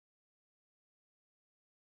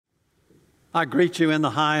I greet you in the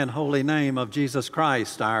high and holy name of Jesus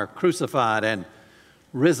Christ, our crucified and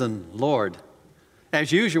risen Lord.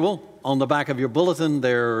 As usual, on the back of your bulletin,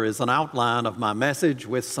 there is an outline of my message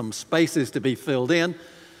with some spaces to be filled in.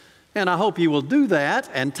 And I hope you will do that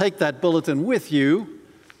and take that bulletin with you,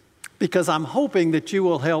 because I'm hoping that you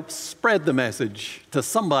will help spread the message to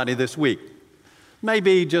somebody this week.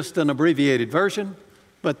 Maybe just an abbreviated version,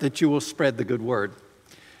 but that you will spread the good word.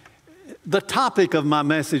 The topic of my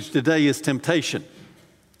message today is temptation.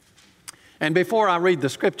 And before I read the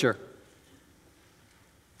scripture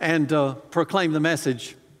and proclaim the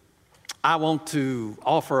message, I want to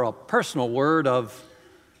offer a personal word of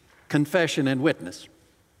confession and witness.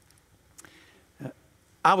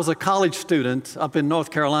 I was a college student up in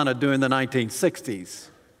North Carolina during the 1960s,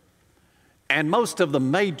 and most of the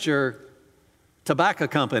major tobacco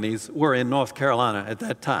companies were in North Carolina at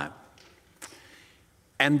that time.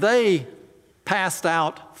 And they passed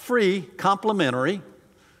out free, complimentary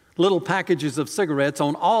little packages of cigarettes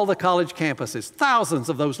on all the college campuses, thousands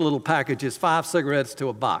of those little packages, 5 cigarettes to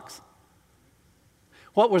a box.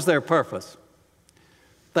 What was their purpose?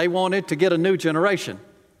 They wanted to get a new generation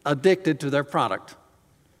addicted to their product.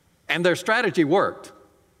 And their strategy worked.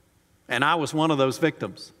 And I was one of those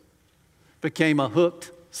victims. Became a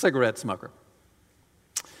hooked cigarette smoker.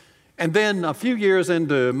 And then a few years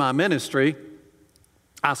into my ministry,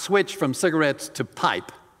 I switched from cigarettes to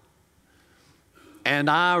pipe. And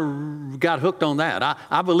I got hooked on that.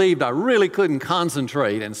 I believed I really couldn't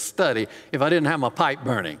concentrate and study if I didn't have my pipe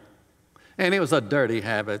burning. And it was a dirty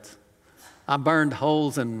habit. I burned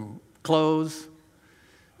holes in clothes,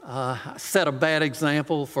 set a bad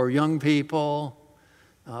example for young people,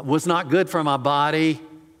 was not good for my body.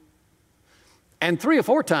 And 3 or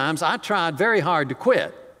 4 times I tried very hard to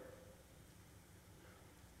quit.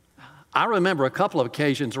 I remember a couple of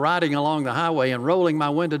occasions riding along the highway and rolling my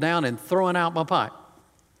window down and throwing out my pipe.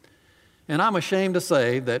 And I'm ashamed to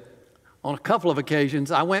say that on a couple of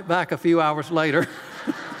occasions, I went back a few hours later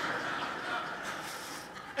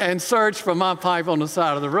and searched for my pipe on the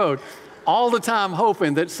side of the road, all the time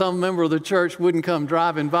hoping that some member of the church wouldn't come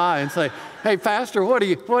driving by and say, "Hey, Pastor, what are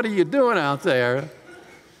you doing out there?"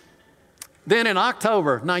 Then in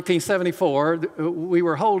October 1974, we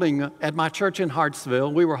were holding, at my church in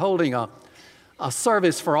Hartsville, we were holding a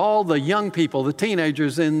service for all the young people, the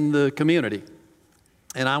teenagers in the community.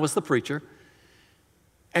 And I was the preacher.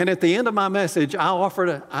 And at the end of my message,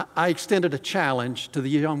 I extended a challenge to the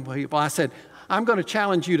young people. I said, "I'm going to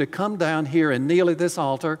challenge you to come down here and kneel at this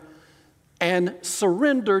altar and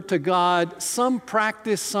surrender to God some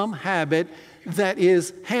practice, some habit that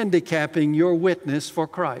is handicapping your witness for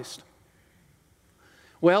Christ."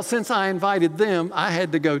 Well, since I invited them, I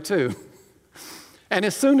had to go too. And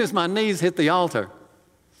as soon as my knees hit the altar,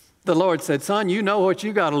 the Lord said, "Son, you know what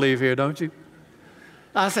you got to leave here, don't you?"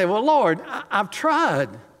 I said, "Well, Lord, I've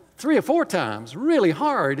tried 3 or 4 times really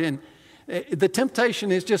hard, and the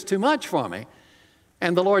temptation is just too much for me."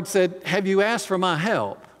 And the Lord said, "Have you asked for my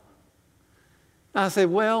help?" I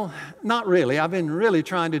said, "Well, not really. I've been really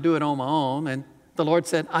trying to do it on my own." And the Lord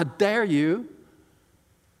said, "I dare you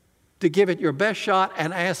to give it your best shot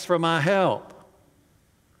and ask for my help."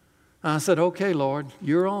 I said, "Okay, Lord,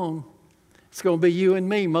 you're on. It's going to be you and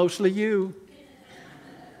me, mostly you."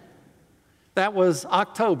 That was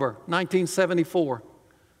October 1974.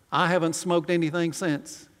 I haven't smoked anything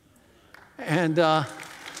since. And the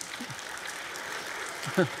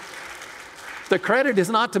credit is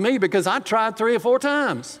not to me, because I tried 3 or 4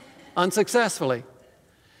 times unsuccessfully.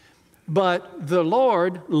 But the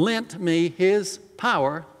Lord lent me His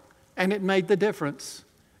power, and it made the difference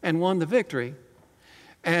and won the victory.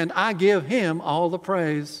 And I give Him all the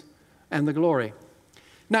praise and the glory.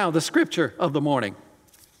 Now, the scripture of the morning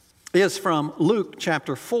is from Luke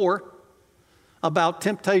chapter 4 about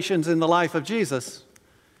temptations in the life of Jesus.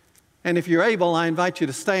 And if you're able, I invite you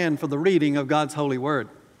to stand for the reading of God's holy word.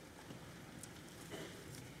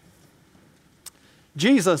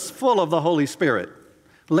 Jesus, full of the Holy Spirit,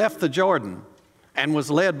 left the Jordan and was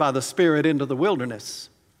led by the Spirit into the wilderness,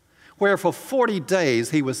 where for 40 days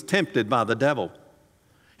he was tempted by the devil.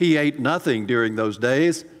 He ate nothing during those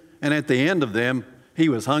days, and at the end of them, he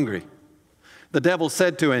was hungry. The devil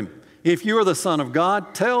said to him, "If you are the Son of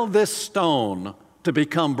God, tell this stone to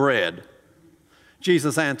become bread."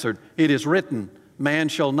 Jesus answered, "It is written, man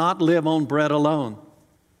shall not live on bread alone."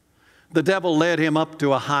 The devil led him up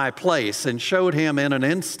to a high place and showed him in an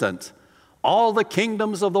instant all the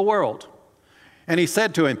kingdoms of the world. And he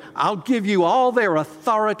said to him, "I'll give you all their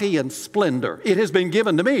authority and splendor. It has been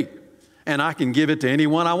given to me, and I can give it to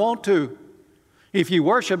anyone I want to. If you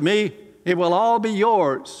worship me, it will all be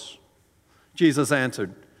yours." Jesus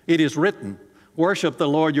answered, It is written, worship the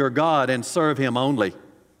Lord your God and serve him only.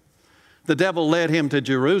 The devil led him to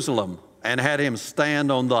Jerusalem and had him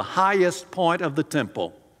stand on the highest point of the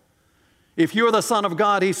temple. If you're the Son of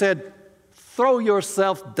God, he said, throw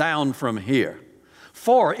yourself down from here.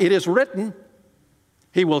 For it is written,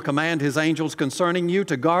 he will command his angels concerning you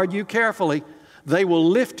to guard you carefully. They will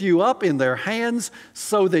lift you up in their hands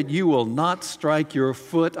so that you will not strike your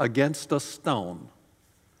foot against a stone.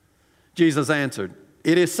 Jesus answered,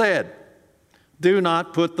 it is said, do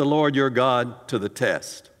not put the Lord your God to the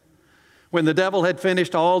test. When the devil had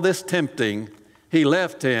finished all this tempting, he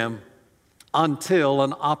left him until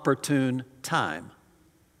an opportune time.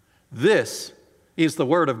 This is the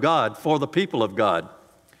word of God for the people of God.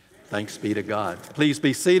 Thanks be to God. Please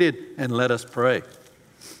be seated and let us pray.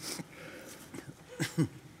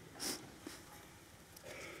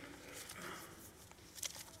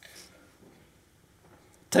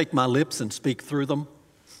 Take my lips and speak through them.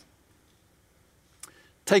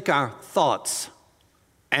 Take our thoughts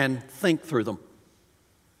and think through them.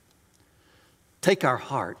 Take our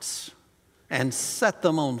hearts and set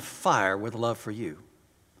them on fire with love for you.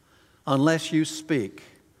 Unless you speak,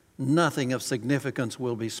 nothing of significance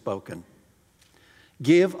will be spoken.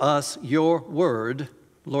 Give us your word,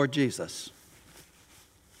 Lord Jesus.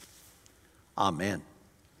 Amen.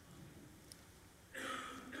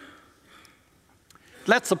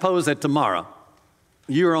 Let's suppose that tomorrow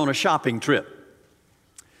you're on a shopping trip.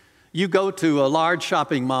 You go to a large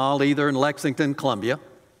shopping mall, either in Lexington, Columbia,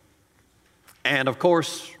 and of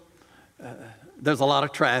course, there's a lot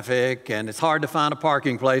of traffic and it's hard to find a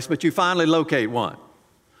parking place, but you finally locate one.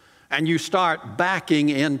 And you start backing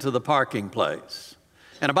into the parking place.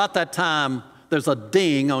 And about that time, there's a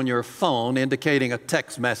ding on your phone indicating a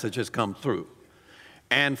text message has come through.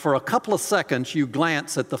 And for a couple of seconds, you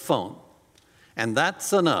glance at the phone. And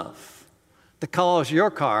that's enough to cause your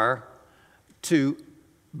car to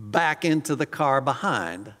back into the car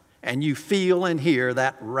behind. And you feel and hear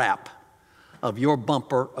that rap of your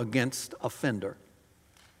bumper against a fender.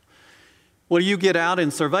 Well, you get out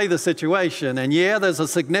and survey the situation, and yeah, there's a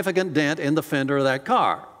significant dent in the fender of that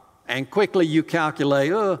car. And quickly you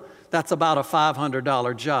calculate, that's about a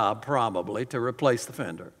 $500 job probably to replace the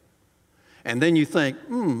fender. And then you think,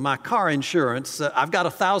 my car insurance, I've got a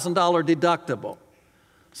 $1,000 deductible.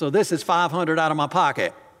 So this is $500 out of my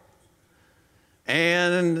pocket.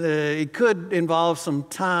 And it could involve some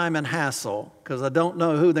time and hassle because I don't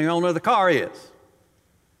know who the owner of the car is.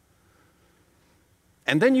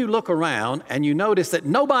 And then you look around and you notice that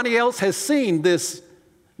nobody else has seen this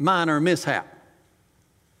minor mishap.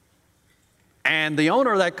 And the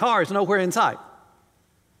owner of that car is nowhere in sight.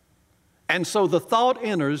 And so the thought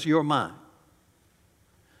enters your mind.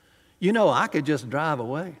 You know, I could just drive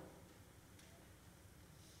away.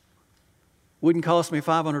 Wouldn't cost me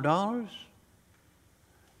 $500.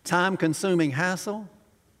 Time-consuming hassle.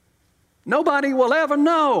 Nobody will ever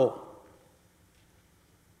know.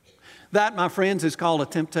 That, my friends, is called a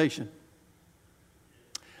temptation.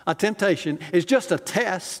 A temptation is just a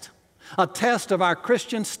test of our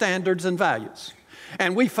Christian standards and values.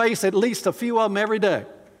 And we face at least a few of them every day.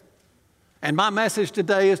 And my message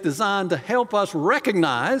today is designed to help us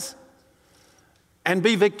recognize and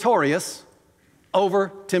be victorious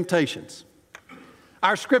over temptations.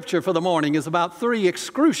 Our scripture for the morning is about 3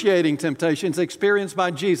 excruciating temptations experienced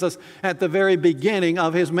by Jesus at the very beginning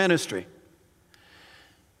of his ministry.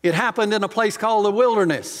 It happened in a place called the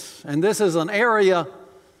wilderness, and this is an area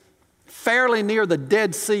fairly near the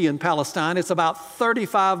Dead Sea in Palestine. It's about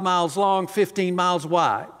 35 miles long, 15 miles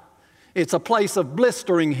wide. It's a place of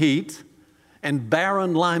blistering heat and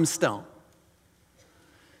barren limestone.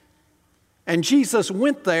 And Jesus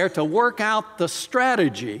went there to work out the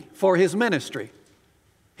strategy for his ministry.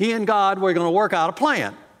 He and God were going to work out a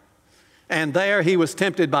plan. And there he was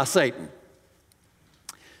tempted by Satan.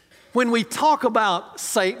 When we talk about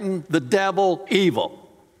Satan, the devil, evil,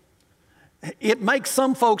 it makes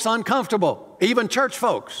some folks uncomfortable, even church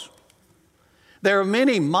folks. There are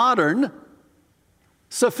many modern,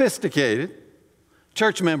 sophisticated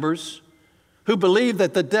church members who believe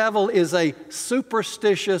that the devil is a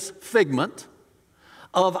superstitious figment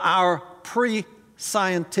of our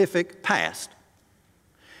pre-scientific past.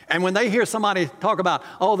 And when they hear somebody talk about,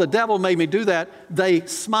 the devil made me do that, they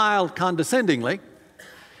smile condescendingly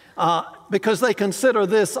because they consider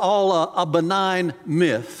this all a benign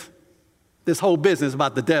myth, this whole business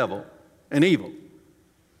about the devil and evil.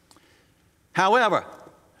 However,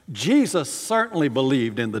 Jesus certainly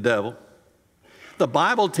believed in the devil. The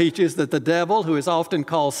Bible teaches that the devil, who is often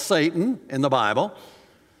called Satan in the Bible,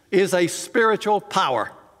 is a spiritual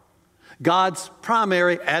power, God's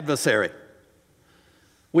primary adversary.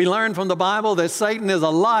 We learn from the Bible that Satan is a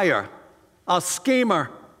liar, a schemer,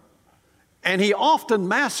 and he often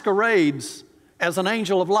masquerades as an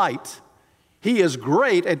angel of light. He is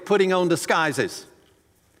great at putting on disguises.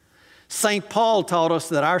 St. Paul taught us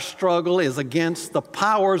that our struggle is against the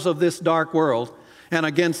powers of this dark world and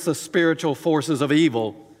against the spiritual forces of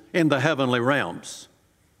evil in the heavenly realms.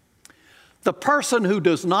 The person who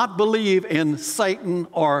does not believe in Satan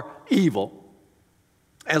or evil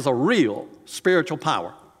as a real spiritual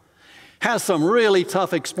power has some really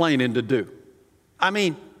tough explaining to do. I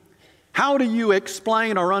mean, how do you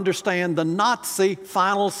explain or understand the Nazi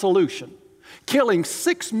final solution, killing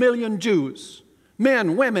 6 million Jews,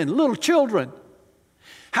 men, women, little children?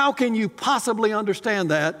 How can you possibly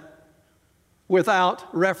understand that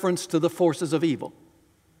without reference to the forces of evil?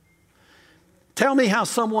 Tell me how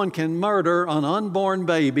someone can murder an unborn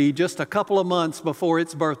baby just a couple of months before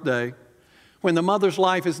its birthday when the mother's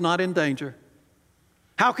life is not in danger.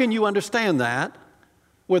 How can you understand that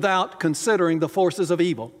without considering the forces of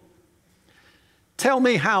evil? Tell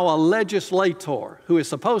me how a legislator who is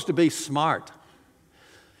supposed to be smart,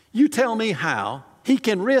 you tell me how he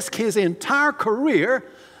can risk his entire career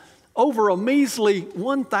over a measly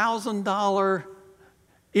 $1,000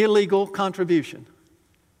 illegal contribution.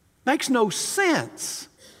 Makes no sense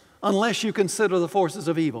unless you consider the forces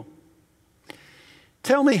of evil.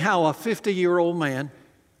 Tell me how a 50-year-old man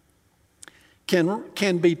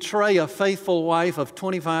can betray a faithful wife of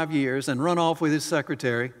 25 years and run off with his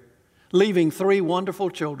secretary, leaving 3 wonderful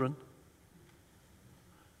children,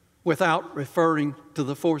 without referring to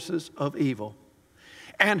the forces of evil.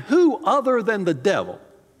 And who other than the devil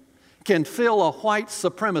can fill a white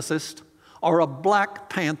supremacist or a Black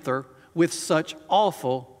Panther with such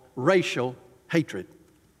awful racial hatred?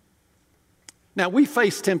 Now, we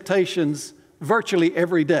face temptations virtually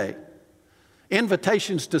every day.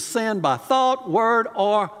 Invitations to sin by thought, word,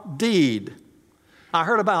 or deed. I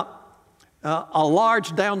heard about a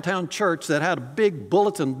large downtown church that had a big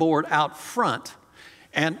bulletin board out front.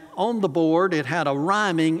 And on the board, it had a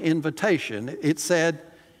rhyming invitation. It said,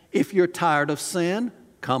 "If you're tired of sin,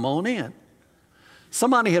 come on in."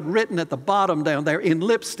 Somebody had written at the bottom down there in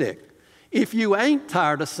lipstick, "If you ain't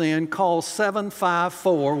tired of sin, call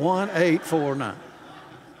 754-1849.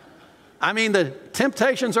 I mean, the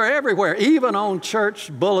temptations are everywhere, even on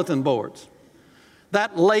church bulletin boards.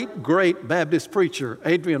 That late, great Baptist preacher,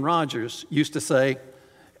 Adrian Rogers, used to say,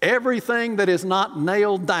 "Everything that is not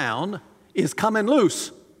nailed down is coming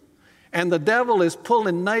loose, and the devil is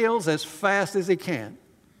pulling nails as fast as he can."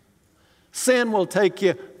 Sin will take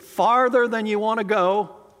you farther than you want to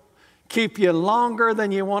go, keep you longer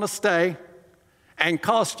than you want to stay, and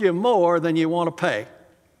cost you more than you want to pay.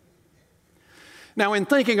 Now, in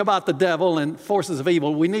thinking about the devil and forces of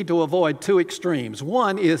evil, we need to avoid 2 extremes.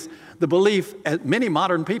 One is the belief, as many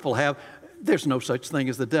modern people have, there's no such thing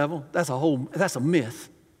as the devil. That's a myth.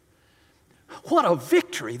 What a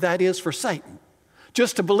victory that is for Satan.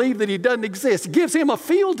 Just to believe that he doesn't exist gives him a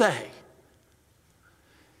field day.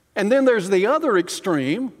 And then there's the other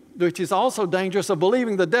extreme, which is also dangerous, of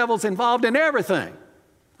believing the devil's involved in everything.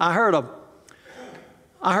 I heard a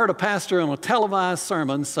pastor in a televised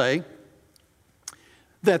sermon say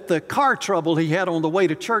that the car trouble he had on the way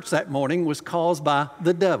to church that morning was caused by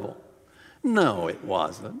the devil. No, it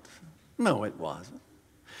wasn't. No, it wasn't.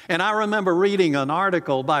 And I remember reading an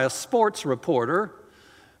article by a sports reporter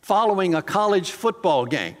following a college football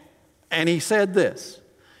game. And he said this,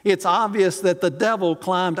 "It's obvious that the devil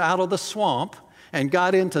climbed out of the swamp and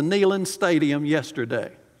got into Neyland Stadium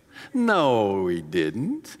yesterday." No, he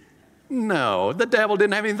didn't. No, the devil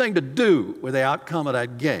didn't have anything to do with the outcome of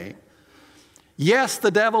that game. Yes, the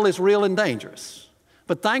devil is real and dangerous,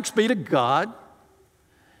 but thanks be to God,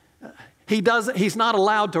 he's not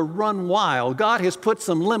allowed to run wild. God has put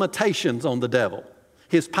some limitations on the devil.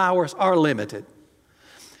 His powers are limited.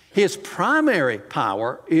 His primary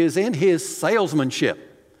power is in his salesmanship,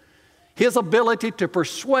 his ability to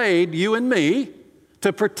persuade you and me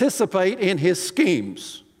to participate in his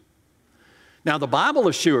schemes. Now, the Bible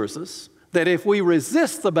assures us that if we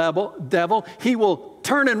resist the devil, he will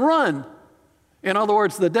turn and run. In other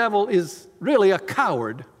words, the devil is really a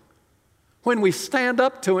coward. When we stand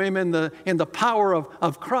up to him in the power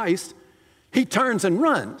of Christ, he turns and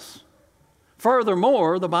runs.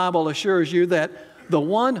 Furthermore, the Bible assures you that the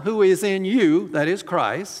one who is in you, that is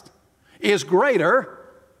Christ, is greater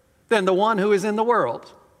than the one who is in the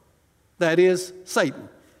world, that is Satan.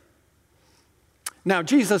 Now,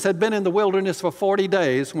 Jesus had been in the wilderness for 40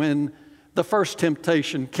 days when the first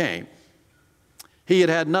temptation came. He had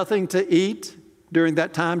had nothing to eat during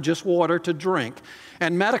that time, just water to drink.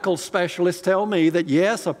 And medical specialists tell me that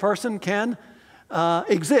yes, a person can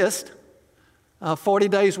exist 40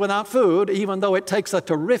 days without food, even though it takes a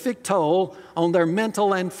terrific toll on their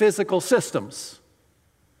mental and physical systems.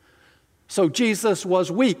 So Jesus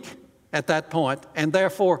was weak at that point and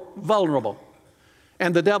therefore vulnerable.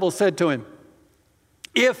 And the devil said to him,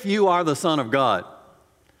 "If you are the Son of God,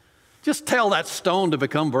 just tell that stone to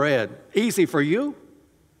become bread. Easy for you.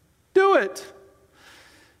 Do it."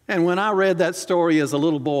 And when I read that story as a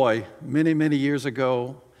little boy many, many years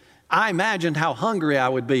ago, I imagined how hungry I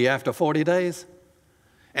would be after 40 days.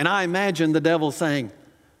 And I imagined the devil saying,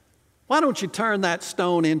 "Why don't you turn that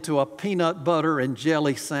stone into a peanut butter and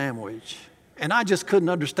jelly sandwich?" And I just couldn't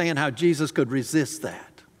understand how Jesus could resist that.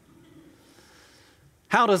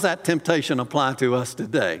 How does that temptation apply to us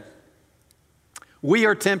today? We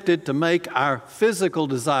are tempted to make our physical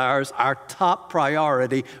desires our top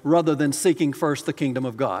priority rather than seeking first the kingdom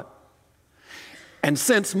of God. And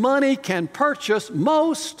since money can purchase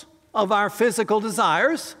most of our physical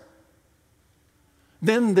desires,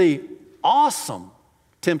 then the awesome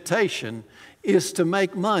temptation is to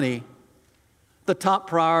make money the top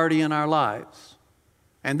priority in our lives.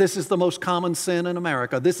 And this is the most common sin in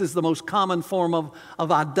America. This is the most common form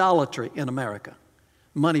of idolatry in America.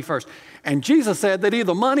 Money first. And Jesus said that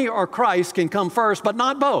either money or Christ can come first, but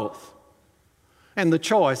not both. And the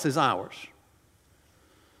choice is ours.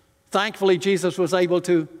 Thankfully, Jesus was able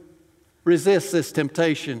to resist this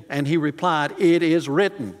temptation, and he replied, "It is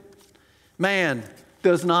written, man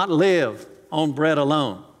does not live on bread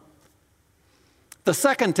alone." The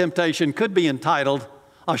second temptation could be entitled,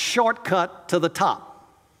 "A Shortcut to the Top."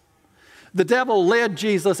 The devil led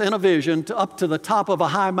Jesus in a vision up to the top of a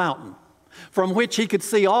high mountain, from which he could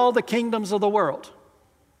see all the kingdoms of the world.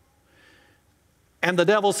 And the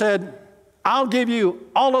devil said, "I'll give you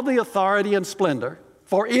all of the authority and splendor,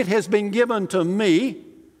 for it has been given to me,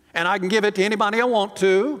 and I can give it to anybody I want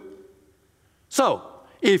to. So,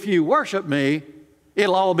 if you worship me,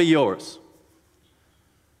 it'll all be yours."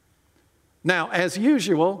 Now, as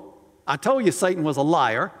usual, I told you Satan was a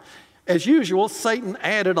liar. As usual, Satan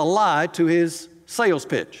added a lie to his sales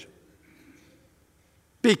pitch.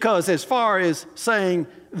 Because as far as saying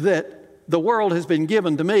that the world has been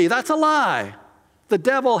given to me, that's a lie. The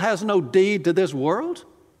devil has no deed to this world.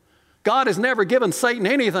 God has never given Satan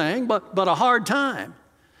anything but a hard time.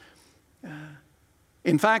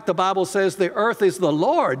 In fact, the Bible says the earth is the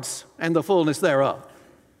Lord's and the fullness thereof.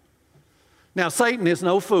 Now, Satan is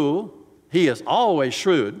no fool. He is always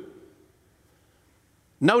shrewd.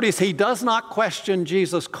 Notice he does not question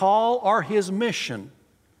Jesus' call or his mission.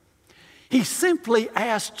 He simply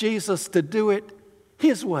asked Jesus to do it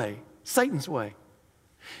his way, Satan's way.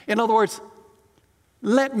 In other words,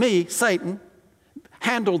 let me, Satan,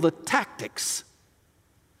 handle the tactics.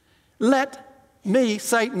 Let me,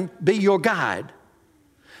 Satan, be your guide.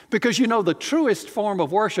 Because you know the truest form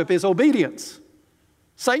of worship is obedience.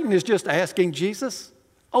 Satan is just asking Jesus,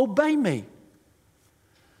 "Obey me."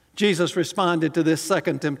 Jesus responded to this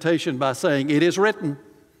second temptation by saying, "It is written,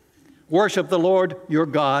 worship the Lord your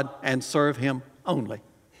God and serve him only."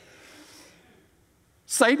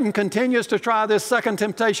 Satan continues to try this second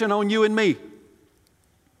temptation on you and me.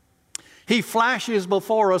 He flashes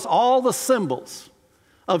before us all the symbols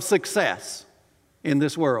of success in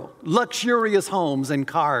this world: luxurious homes and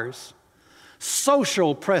cars,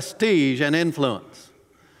 social prestige and influence,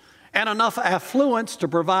 and enough affluence to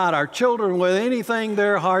provide our children with anything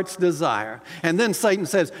their hearts desire. And then Satan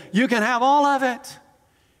says, "You can have all of it.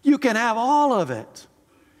 You can have all of it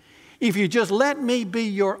if you just let me be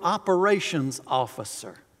your operations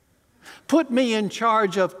officer. Put me in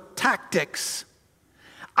charge of tactics.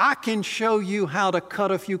 I can show you how to cut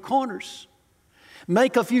a few corners,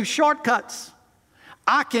 make a few shortcuts.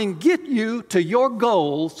 I can get you to your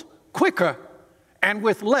goals quicker and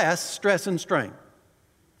with less stress and strain."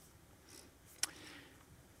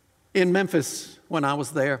 In Memphis, when I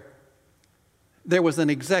was there was an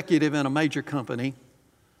executive in a major company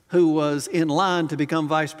who was in line to become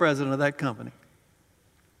vice president of that company.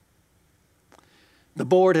 The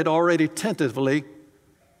board had already tentatively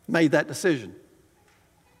made that decision.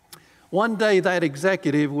 One day, that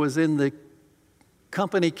executive was in the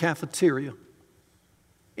company cafeteria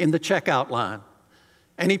in the checkout line,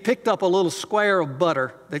 and he picked up a little square of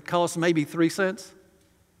butter that cost maybe 3 cents.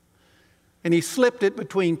 And he slipped it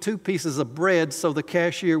between 2 pieces of bread so the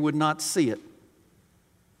cashier would not see it.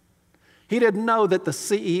 He didn't know that the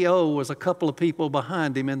CEO was a couple of people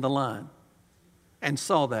behind him in the line and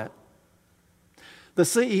saw that. The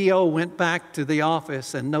CEO went back to the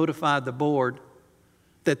office and notified the board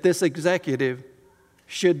that this executive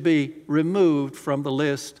should be removed from the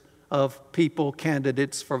list of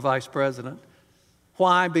candidates for vice president.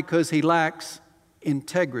 Why? Because he lacks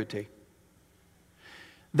integrity.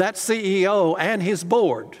 That CEO and his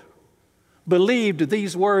board believed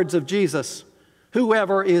these words of Jesus: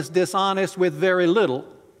 whoever is dishonest with very little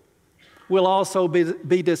will also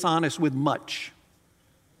be dishonest with much.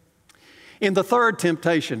 In the third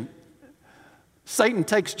temptation, Satan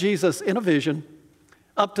takes Jesus in a vision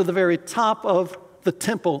up to the very top of the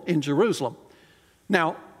temple in Jerusalem.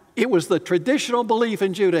 Now, it was the traditional belief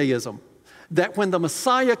in Judaism that when the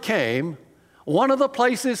Messiah came, one of the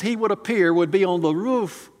places he would appear would be on the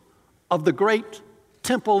roof of the great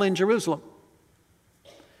temple in Jerusalem.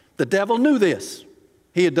 The devil knew this.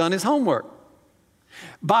 He had done his homework.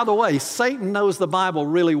 By the way, Satan knows the Bible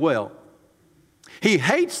really well. He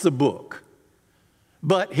hates the book,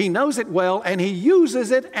 but he knows it well, and he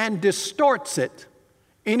uses it and distorts it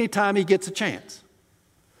anytime he gets a chance.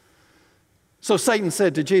 So Satan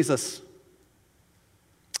said to Jesus,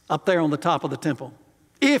 up there on the top of the temple,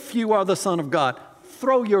 if you are the Son of God,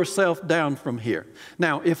 throw yourself down from here.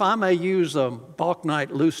 Now, if I may use a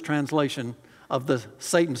Balknight loose translation of the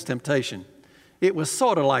Satan's temptation, it was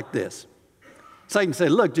sort of like this. Satan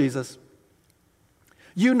said, look, Jesus,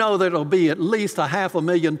 you know that there'll be at least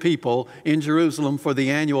 500,000 people in Jerusalem for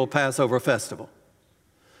the annual Passover festival.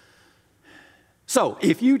 So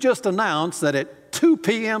if you just announce that at 2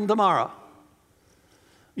 p.m. tomorrow,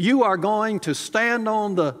 you are going to stand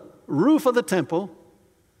on the roof of the temple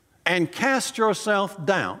and cast yourself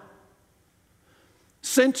down.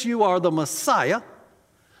 Since you are the Messiah,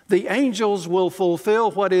 the angels will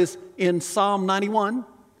fulfill what is in Psalm 91.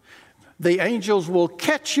 The angels will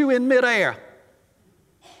catch you in midair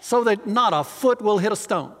so that not a foot will hit a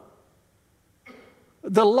stone.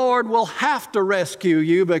 The Lord will have to rescue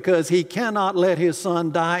you because he cannot let his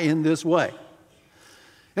son die in this way.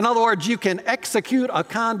 In other words, you can execute a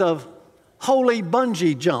kind of holy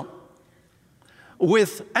bungee jump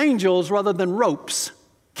with angels rather than ropes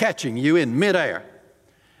catching you in midair.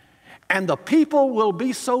 And the people will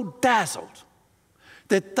be so dazzled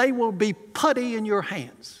that they will be putty in your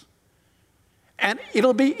hands. And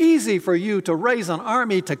it'll be easy for you to raise an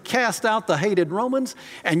army to cast out the hated Romans,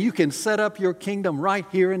 and you can set up your kingdom right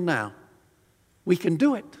here and now. We can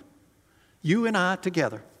do it, you and I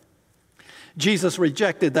together. Jesus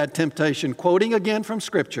rejected that temptation, quoting again from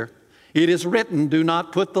Scripture, "It is written, do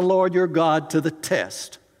not put the Lord your God to the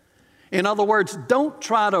test." In other words, don't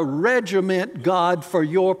try to regiment God for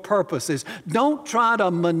your purposes. Don't try to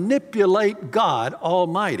manipulate God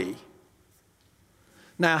Almighty.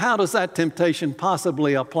 Now, how does that temptation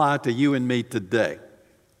possibly apply to you and me today?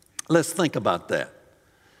 Let's think about that.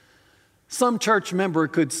 Some church member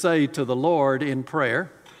could say to the Lord in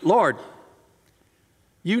prayer, "Lord,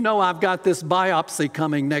 you know I've got this biopsy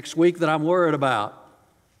coming next week that I'm worried about.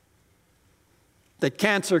 That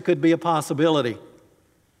cancer could be a possibility.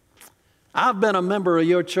 I've been a member of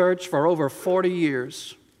your church for over 40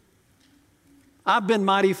 years. I've been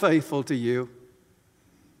mighty faithful to you.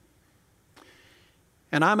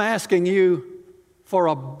 And I'm asking you for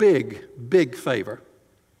a big, big favor.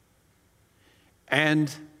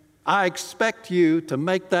 And I expect you to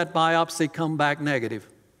make that biopsy come back negative.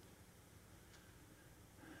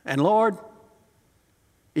 And Lord,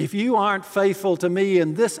 if you aren't faithful to me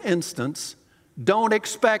in this instance, don't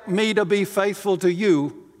expect me to be faithful to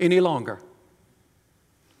you any longer."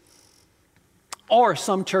 Or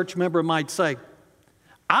some church member might say,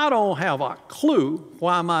 "I don't have a clue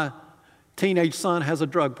why my teenage son has a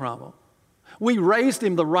drug problem. We raised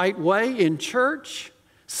him the right way in church,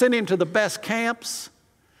 sent him to the best camps,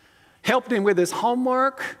 helped him with his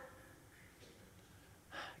homework.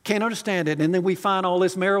 Can't understand it. And then we find all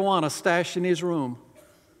this marijuana stashed in his room.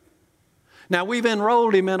 Now, we've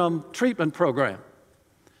enrolled him in a treatment program.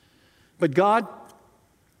 But God,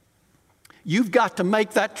 you've got to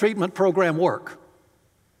make that treatment program work.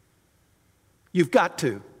 You've got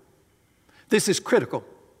to. This is critical.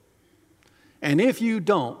 And if you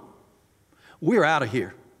don't, we're out of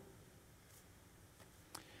here."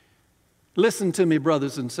 Listen to me,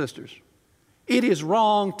 brothers and sisters. It is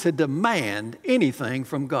wrong to demand anything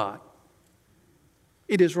from God.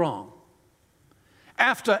 It is wrong.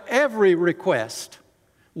 After every request,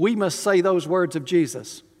 we must say those words of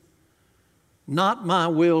Jesus, "Not my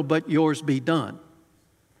will, but yours be done."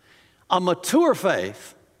 A mature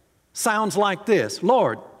faith sounds like this: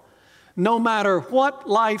 "Lord, no matter what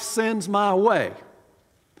life sends my way,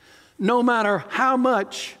 no matter how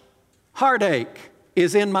much heartache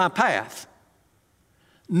is in my path,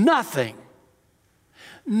 nothing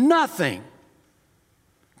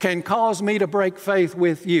can cause me to break faith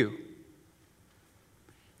with you.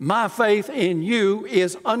 My faith in you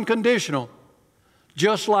is unconditional,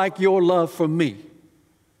 just like your love for me.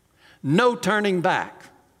 No turning back.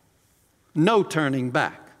 No turning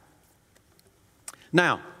back.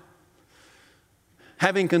 Now,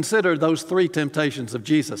 having considered those three temptations of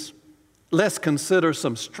Jesus, let's consider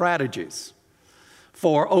some strategies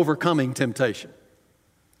for overcoming temptation.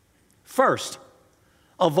 First,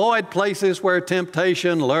 avoid places where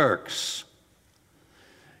temptation lurks.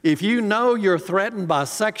 If you know you're threatened by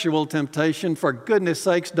sexual temptation, for goodness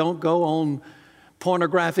sakes, don't go on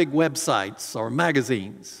pornographic websites or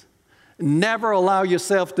magazines. Never allow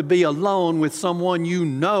yourself to be alone with someone you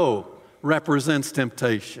know represents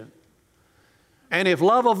temptation. And if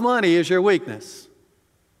love of money is your weakness,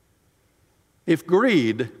 if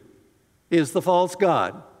greed is the false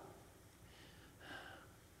god,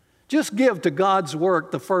 just give to God's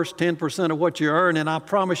work the first 10% of what you earn, and I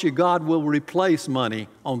promise you God will replace money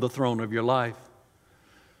on the throne of your life.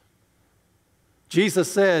 Jesus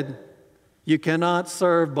said, you cannot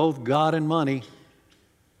serve both God and money.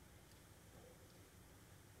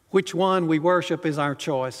 Which one we worship is our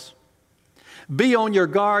choice. Be on your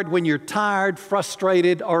guard when you're tired,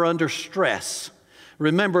 frustrated, or under stress.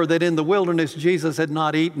 Remember that in the wilderness, Jesus had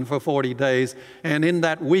not eaten for 40 days, and in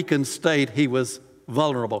that weakened state, he was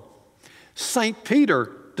vulnerable. St.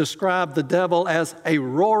 Peter described the devil as a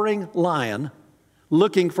roaring lion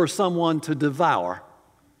looking for someone to devour.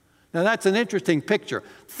 Now, that's an interesting picture.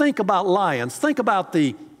 Think about lions. Think about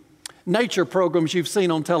the nature programs you've seen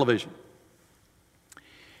on television,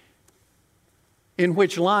 in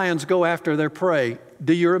which lions go after their prey.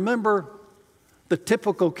 Do you remember the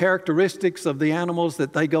typical characteristics of the animals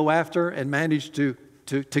that they go after and manage to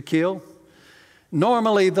kill?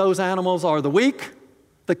 Normally, those animals are the weak,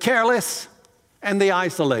 the careless, and the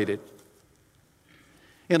isolated.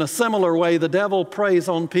 In a similar way, the devil preys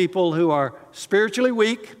on people who are spiritually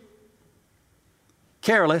weak,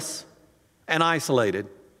 careless, and isolated.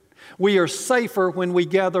 We are safer when we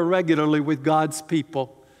gather regularly with God's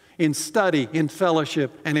people in study, in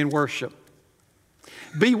fellowship, and in worship.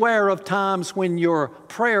 Beware of times when your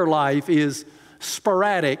prayer life is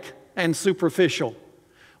sporadic and superficial.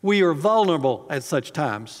 We are vulnerable at such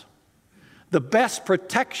times. The best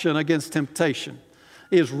protection against temptation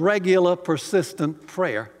is regular, persistent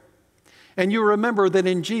prayer. And you remember that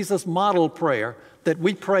in Jesus' model prayer that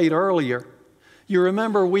we prayed earlier, you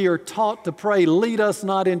remember we are taught to pray, lead us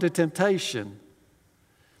not into temptation.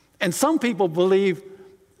 And some people believe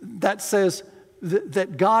that says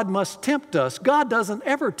that God must tempt us. God doesn't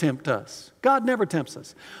ever tempt us. God never tempts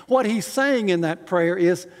us. What he's saying in that prayer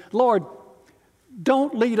is, Lord,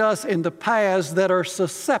 don't lead us into paths that are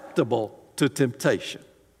susceptible to temptation.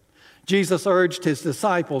 Jesus urged his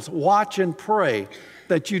disciples, watch and pray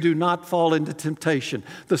that you do not fall into temptation.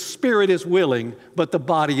 The spirit is willing, but the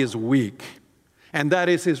body is weak. And that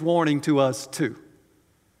is his warning to us too.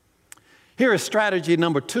 Here is strategy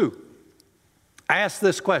number 2. Ask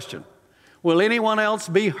this question: will anyone else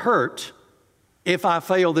be hurt if I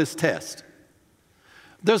fail this test?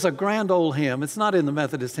 There's a grand old hymn. It's not in the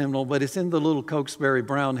Methodist hymnal, but it's in the little Cokesbury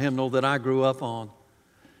Brown hymnal that I grew up on.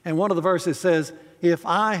 And one of the verses says, if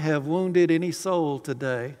I have wounded any soul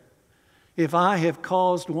today, if I have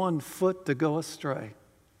caused one foot to go astray,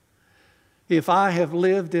 if I have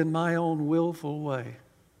lived in my own willful way,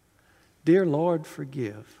 dear Lord,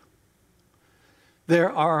 forgive.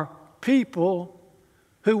 There are people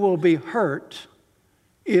who will be hurt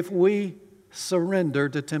if we surrender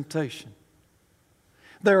to temptation.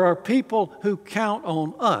 There are people who count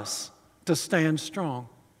on us to stand strong.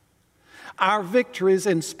 Our victories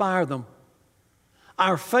inspire them.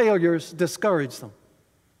 Our failures discourage them.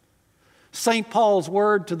 St. Paul's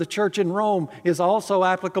word to the church in Rome is also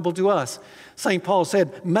applicable to us. St. Paul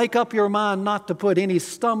said, make up your mind not to put any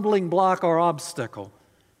stumbling block or obstacle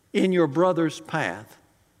in your brother's path.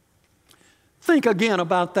 Think again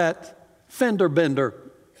about that fender bender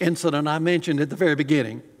incident I mentioned at the very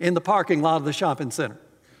beginning in the parking lot of the shopping center.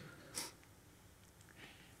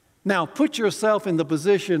 Now, put yourself in the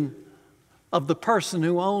position of the person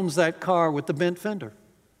who owns that car with the bent fender.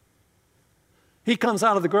 He comes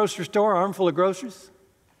out of the grocery store, armful of groceries,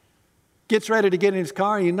 gets ready to get in his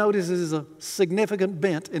car, and he notices a significant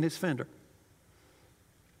bent in his fender.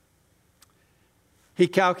 He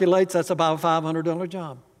calculates that's about a $500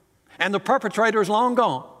 job. And the perpetrator is long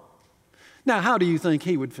gone. Now, how do you think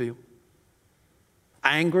he would feel?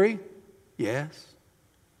 Angry? Yes.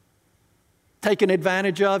 Taken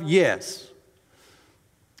advantage of? Yes.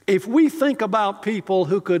 If we think about people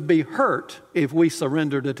who could be hurt if we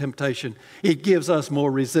surrender to temptation, it gives us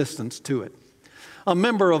more resistance to it. A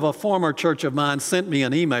member of a former church of mine sent me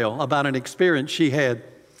an email about an experience she had,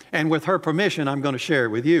 and with her permission, I'm going to share it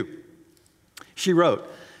with you. She wrote,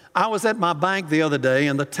 I was at my bank the other day,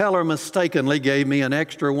 and the teller mistakenly gave me an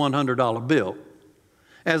extra $100 bill.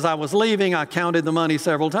 As I was leaving, I counted the money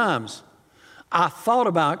several times. I thought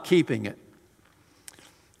about keeping it.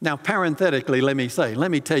 Now, parenthetically, let me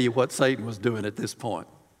tell you what Satan was doing at this point.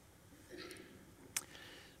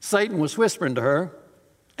 Satan was whispering to her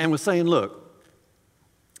and was saying, look,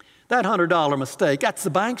 that $100 mistake, that's the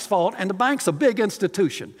bank's fault, and the bank's a big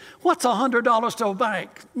institution. What's $100 to a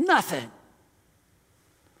bank? Nothing.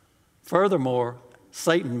 Furthermore,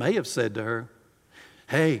 Satan may have said to her,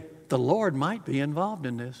 hey, the Lord might be involved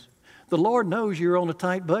in this. The Lord knows you're on a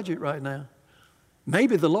tight budget right now.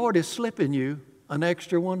 Maybe the Lord is slipping you an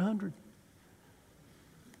extra $100.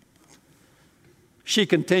 She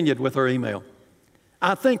continued with her email.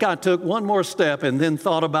 I think I took one more step and then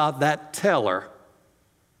thought about that teller.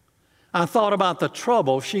 I thought about the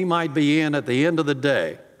trouble she might be in at the end of the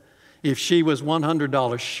day if she was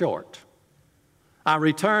 $100 short. I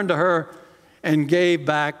returned to her and gave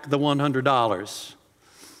back the $100.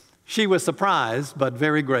 She was surprised but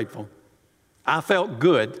very grateful. I felt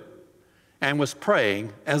good and was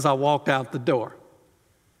praying as I walked out the door.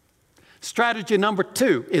 Strategy number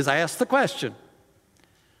 2 is ask the question,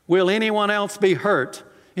 will anyone else be hurt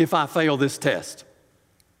if I fail this test?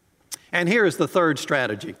 And here is the third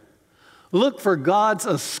strategy. Look for God's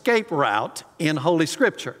escape route in Holy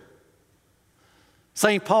Scripture.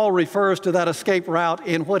 St. Paul refers to that escape route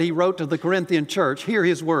in what he wrote to the Corinthian church. Hear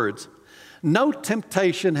his words. No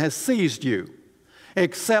temptation has seized you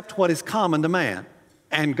except what is common to man,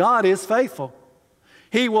 and God is faithful.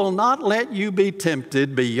 He will not let you be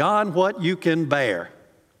tempted beyond what you can bear.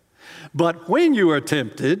 But when you are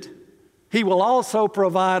tempted, He will also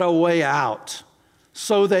provide a way out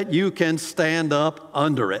so that you can stand up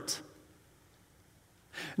under it.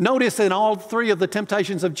 Notice in all 3 of the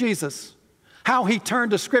temptations of Jesus how He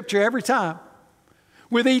turned to Scripture every time.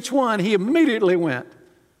 With each one, He immediately went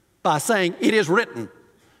by saying, it is written.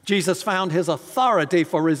 Jesus found His authority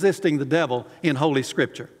for resisting the devil in Holy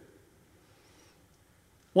Scripture.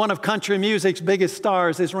 One of country music's biggest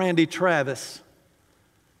stars is Randy Travis,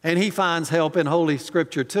 and he finds help in Holy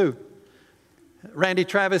Scripture too. Randy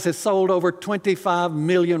Travis has sold over 25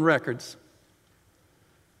 million records.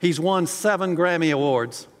 He's won 7 Grammy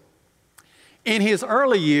Awards. In his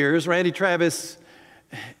early years, Randy Travis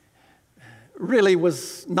really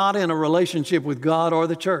was not in a relationship with God or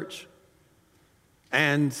the church.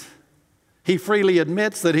 And he freely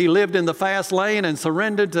admits that he lived in the fast lane and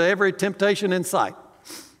surrendered to every temptation in sight.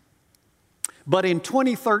 But in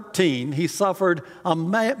 2013, he suffered a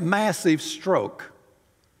massive stroke.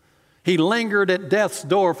 He lingered at death's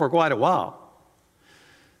door for quite a while.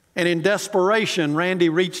 And in desperation, Randy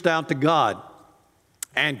reached out to God,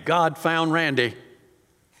 and God found Randy.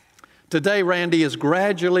 Today, Randy is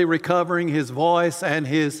gradually recovering his voice and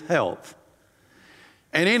his health.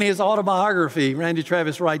 And in his autobiography, Randy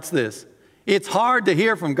Travis writes this, it's hard to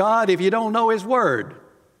hear from God if you don't know His Word.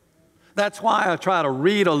 That's why I try to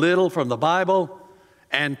read a little from the Bible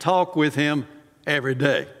and talk with Him every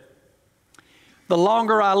day. The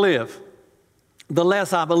longer I live, the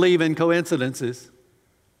less I believe in coincidences.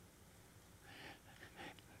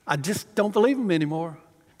 I just don't believe them anymore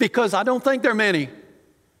because I don't think there are many.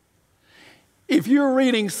 If you're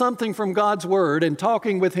reading something from God's Word and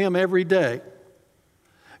talking with Him every day,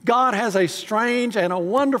 God has a strange and a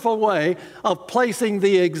wonderful way of placing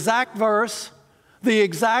the exact verse, the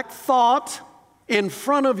exact thought in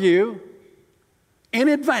front of you in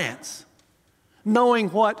advance, knowing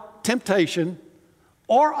what temptation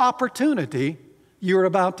or opportunity you're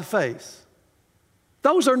about to face.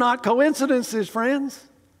 Those are not coincidences, friends.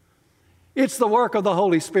 It's the work of the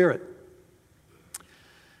Holy Spirit.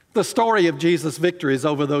 The story of Jesus' victories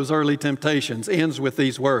over those early temptations ends with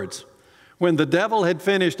these words. When the devil had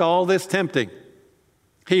finished all this tempting,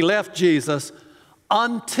 he left Jesus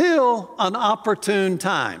until an opportune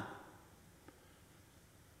time.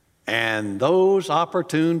 And those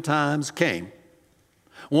opportune times came.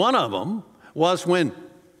 One of them was when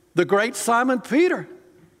the great Simon Peter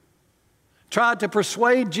tried to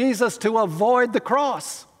persuade Jesus to avoid the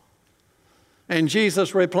cross. And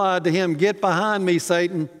Jesus replied to him, get behind me,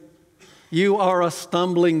 Satan. You are a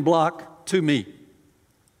stumbling block to me.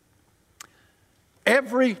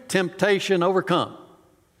 Every temptation overcome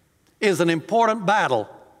is an important battle,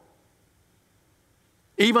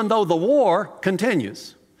 even though the war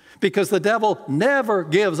continues, because the devil never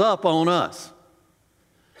gives up on us.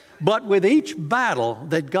 But with each battle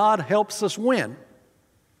that God helps us win,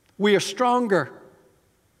 we are stronger.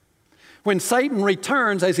 When Satan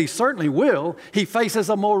returns, as he certainly will, he faces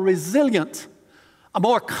a more resilient, a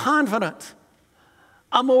more confident,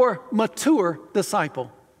 a more mature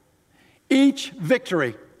disciple. Each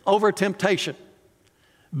victory over temptation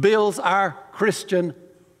builds our Christian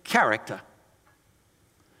character.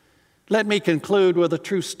 Let me conclude with a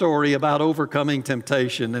true story about overcoming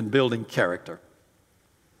temptation and building character.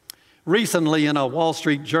 Recently, in a Wall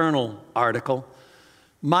Street Journal article,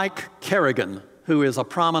 Mike Kerrigan, who is a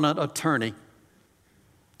prominent attorney,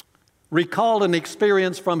 recalled an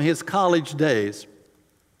experience from his college days.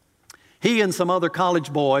 He and some other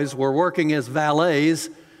college boys were working as valets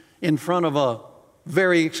in front of a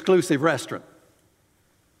very exclusive restaurant.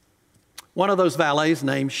 One of those valets,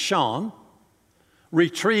 named Sean,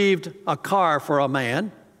 retrieved a car for a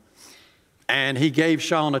man, and he gave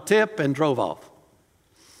Sean a tip and drove off.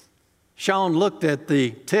 Sean looked at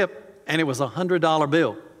the tip, and it was a $100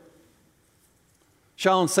 bill.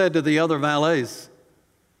 Sean said to the other valets,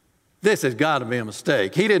 "This has got to be a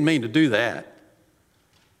mistake. He didn't mean to do that."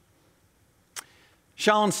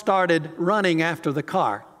 Sean started running after the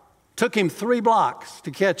car. Took him 3 blocks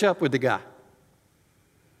to catch up with the guy.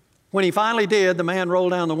 When he finally did, the man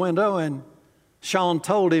rolled down the window, and Sean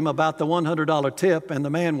told him about the $100 tip, and the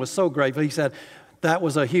man was so grateful. He said, "That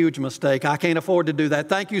was a huge mistake. I can't afford to do that.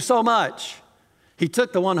 Thank you so much." He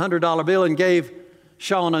took the $100 bill and gave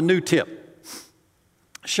Sean a new tip.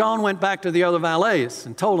 Sean went back to the other valets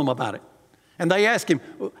and told them about it. And they asked him,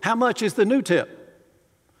 "How much is the new tip?"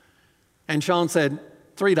 And Sean said,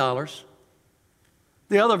 $3.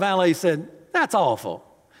 The other valet said, "That's awful.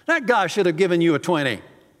 That guy should have given you a 20."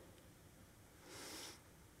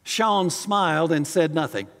 Sean smiled and said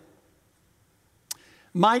nothing.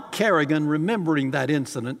 Mike Kerrigan, remembering that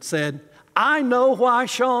incident, said, "I know why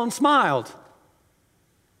Sean smiled."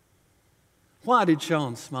 Why did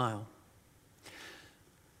Sean smile?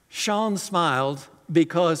 Sean smiled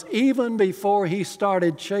because even before he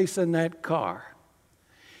started chasing that car,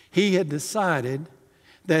 he had decided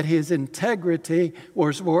that his integrity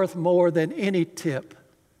was worth more than any tip.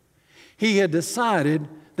 He had decided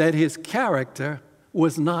that his character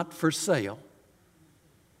was not for sale.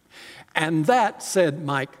 And that, said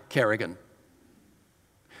Mike Kerrigan,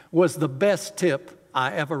 was the best tip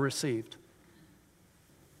I ever received.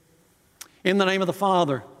 In the name of the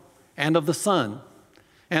Father, and of the Son,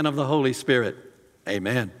 and of the Holy Spirit,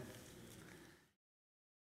 amen.